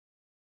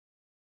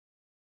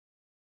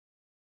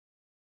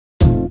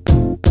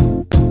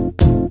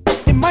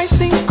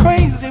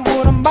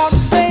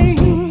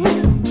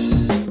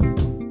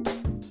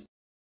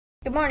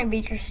morning,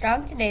 Beatrice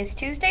Strong. Today is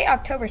Tuesday,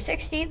 October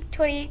 16th,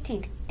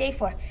 2018, Day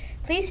 4.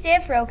 Please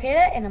stand for O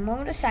Canada in a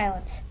moment of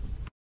silence.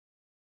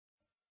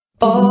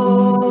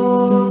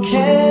 O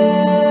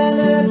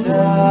Canada,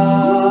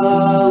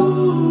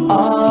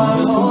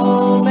 our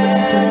home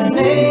and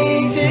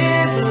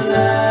native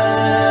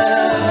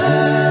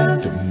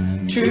land,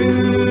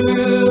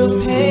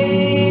 true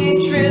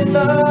patriot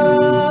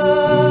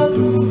love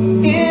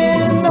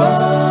in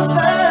all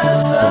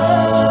that's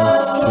land.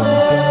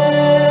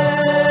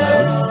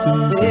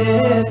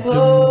 With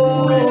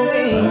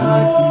glowing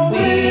hearts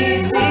we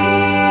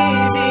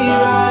see thee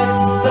rise,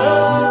 the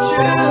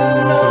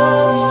true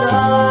north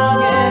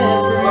strong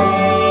and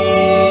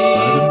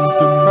free.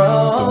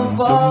 From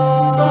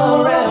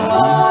far and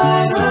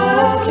wide, O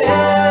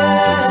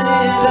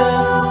Canada,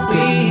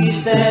 we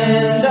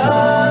stand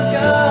on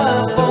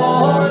God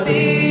for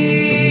thee.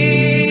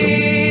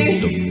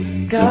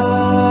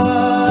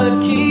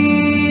 God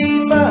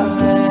keep our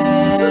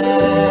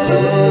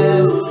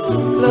land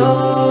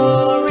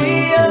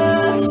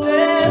glorious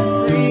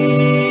and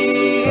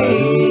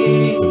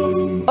free.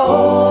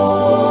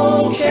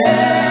 Oh,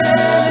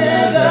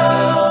 Canada,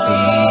 we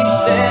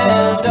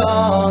stand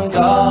on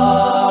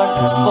guard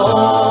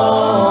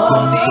for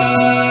thee.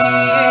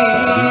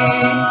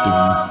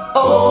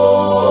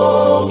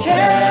 Oh,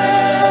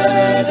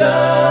 Canada,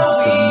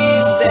 we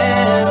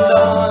stand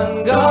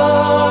on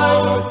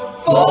guard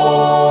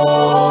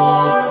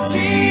for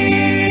thee.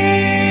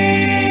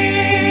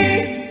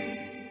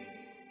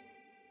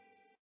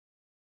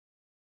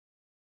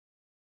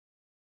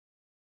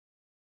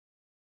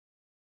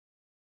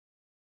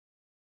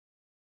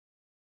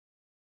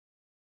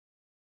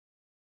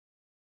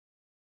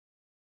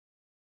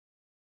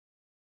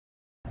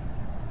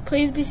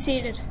 Please be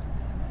seated.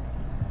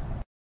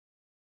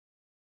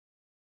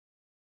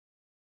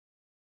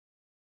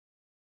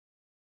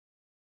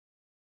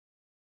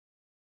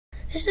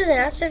 This is an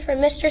announcement from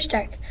Mr.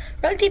 Stark.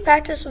 Rugby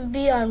practice will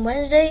be on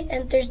Wednesday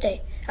and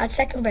Thursday at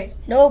second break.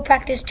 No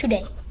practice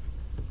today.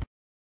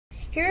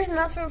 Here's an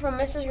announcement from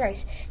Mrs.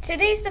 Rice.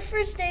 Today's the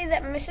first day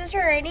that Mrs.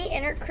 Harani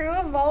and her crew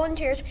of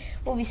volunteers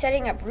will be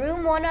setting up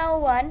room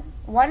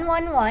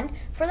 111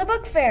 for the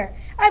book fair.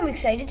 I'm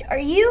excited. Are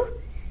you?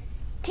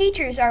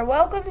 Teachers are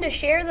welcome to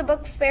share the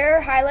book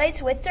fair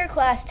highlights with their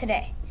class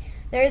today.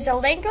 There is a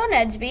link on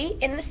Edsby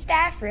in the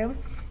staff room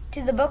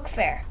to the book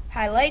fair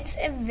highlights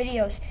and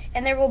videos,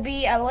 and there will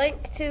be a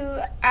link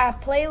to a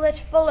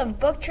playlist full of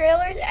book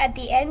trailers at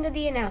the end of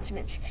the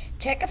announcements.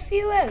 Check a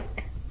few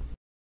out.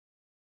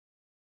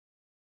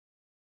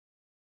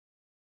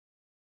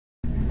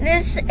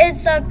 This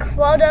is a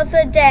quote of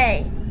the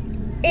day.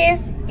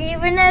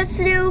 Even if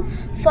you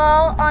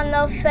fall on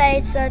the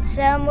face, it's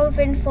still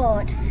moving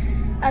forward.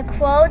 A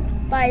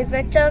quote by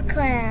Victor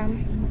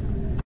Cram.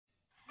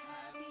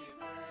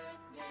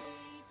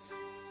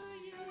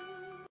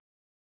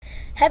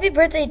 Happy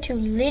birthday to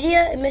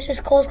Lydia and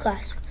Mrs. Cole's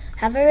class.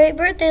 Have a great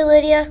birthday,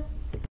 Lydia.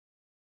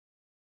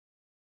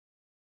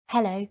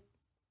 Hello,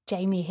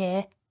 Jamie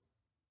here.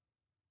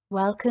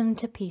 Welcome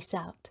to Peace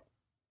Out.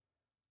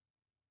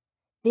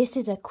 This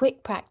is a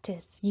quick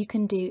practice you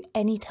can do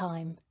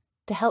anytime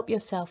to help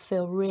yourself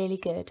feel really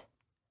good.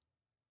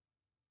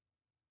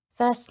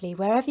 Firstly,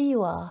 wherever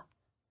you are,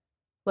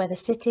 whether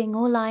sitting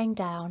or lying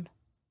down,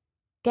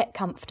 get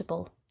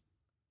comfortable.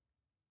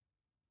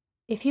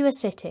 If you are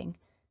sitting,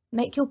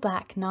 make your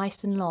back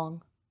nice and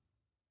long.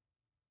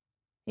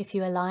 If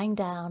you are lying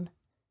down,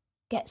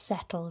 get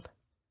settled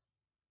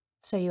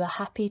so you are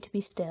happy to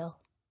be still.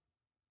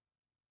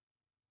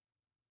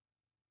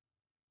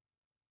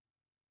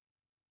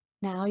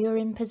 Now you're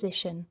in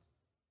position.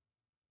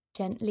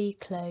 Gently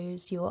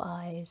close your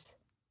eyes.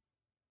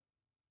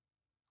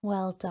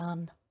 Well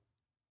done.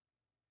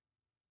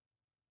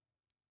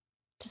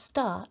 To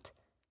start,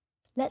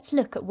 let's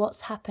look at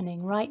what's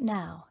happening right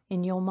now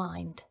in your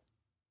mind.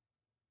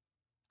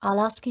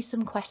 I'll ask you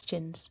some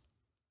questions.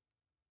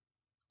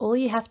 All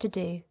you have to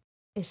do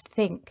is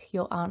think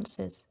your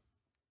answers.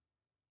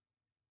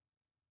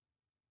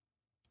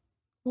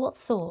 What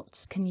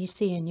thoughts can you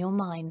see in your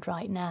mind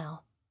right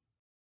now?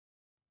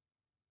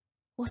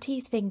 What are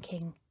you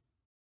thinking?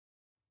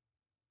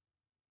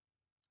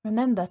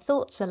 Remember,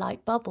 thoughts are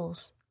like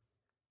bubbles.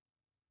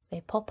 They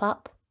pop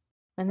up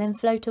and then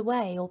float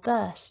away or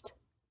burst.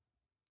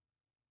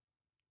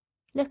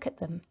 Look at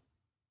them,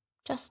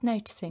 just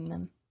noticing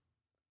them.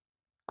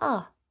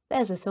 Ah,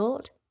 there's a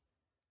thought.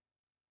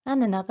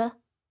 And another.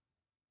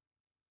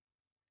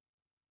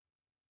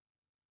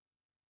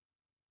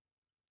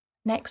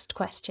 Next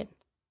question.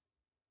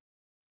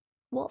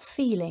 What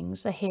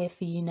feelings are here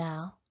for you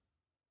now?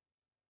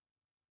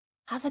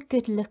 Have a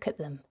good look at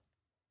them.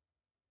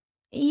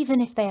 Even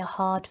if they are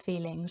hard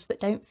feelings that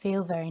don't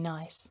feel very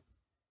nice.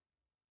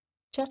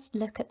 Just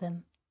look at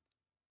them,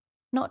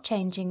 not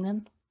changing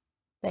them.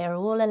 They are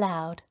all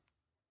allowed.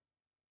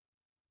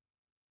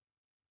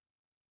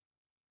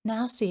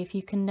 Now see if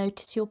you can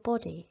notice your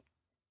body.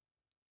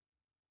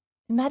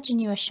 Imagine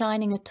you are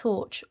shining a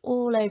torch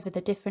all over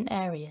the different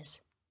areas,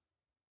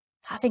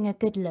 having a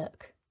good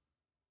look.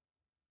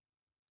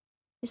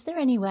 Is there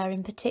anywhere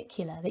in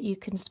particular that you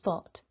can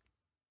spot?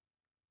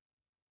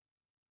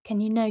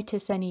 Can you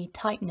notice any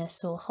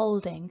tightness or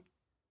holding?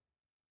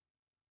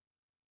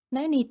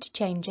 No need to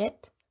change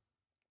it.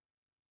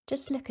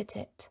 Just look at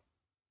it.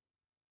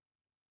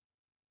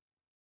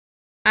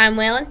 I'm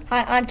Waylon.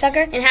 Hi, I'm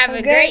Tucker. And have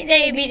a great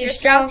day, Beecher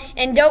Strong.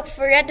 And don't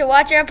forget to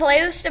watch our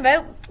playlist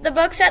about the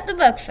books at the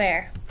book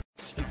fair.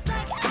 It's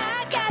like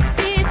I got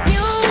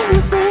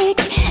this music.